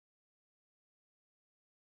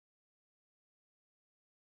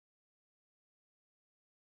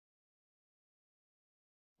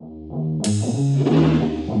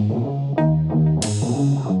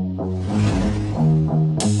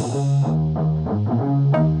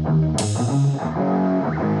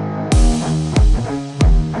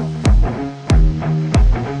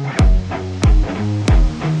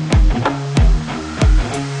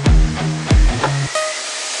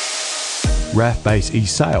RAAF Base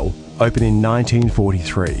East Sale opened in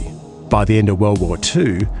 1943. By the end of World War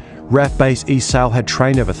II, RAAF Base East Sale had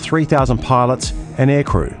trained over 3,000 pilots and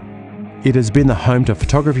aircrew. It has been the home to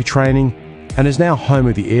photography training and is now home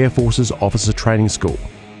of the Air Force's Officer Training School.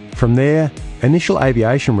 From there, initial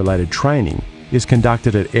aviation-related training is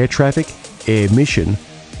conducted at air traffic, air mission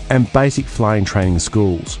and basic flying training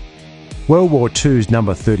schools. World War II's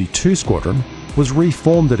No. 32 Squadron was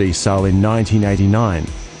reformed at East Sale in 1989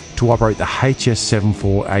 to operate the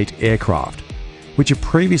HS-748 aircraft, which had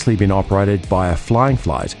previously been operated by a flying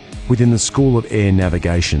flight within the School of Air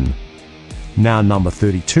Navigation. Now No.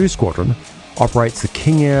 32 Squadron operates the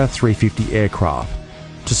King Air 350 aircraft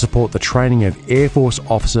to support the training of Air Force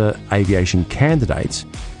officer aviation candidates,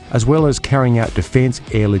 as well as carrying out defence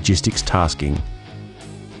air logistics tasking.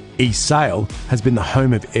 East Sale has been the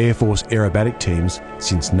home of Air Force aerobatic teams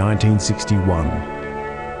since 1961.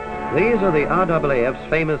 These are the RAAF's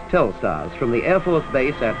famous Telstars from the Air Force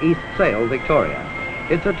Base at East Sale, Victoria.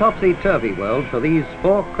 It's a topsy-turvy world for these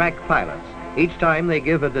four crack pilots. Each time they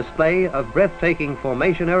give a display of breathtaking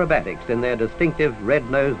formation aerobatics in their distinctive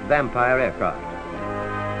red-nosed Vampire aircraft.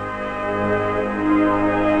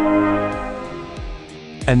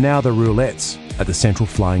 And now the roulettes at the Central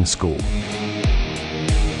Flying School.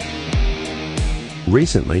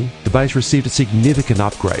 Recently, the base received a significant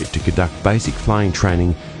upgrade to conduct basic flying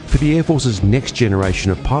training for the Air Force's next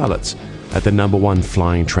generation of pilots at the No. 1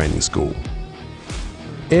 Flying Training School.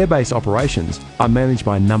 Airbase operations are managed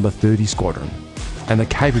by No. 30 Squadron, and the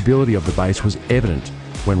capability of the base was evident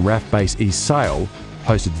when RAAF Base East Sale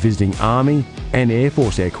hosted visiting Army and Air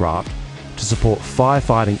Force aircraft to support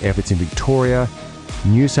firefighting efforts in Victoria,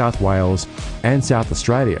 New South Wales and South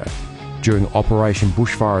Australia during Operation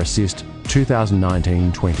Bushfire Assist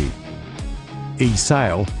 2019-20. East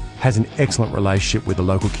Sale has an excellent relationship with the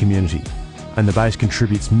local community, and the base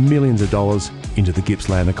contributes millions of dollars into the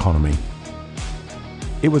Gippsland economy.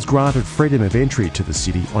 It was granted freedom of entry to the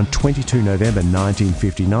city on 22 November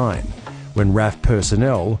 1959, when RAAF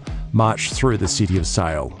personnel marched through the city of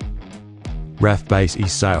Sale. RAAF Base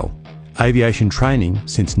East Sale, aviation training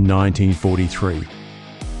since 1943.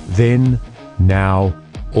 Then, now,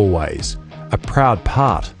 always, a proud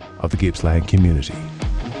part of the Gippsland community.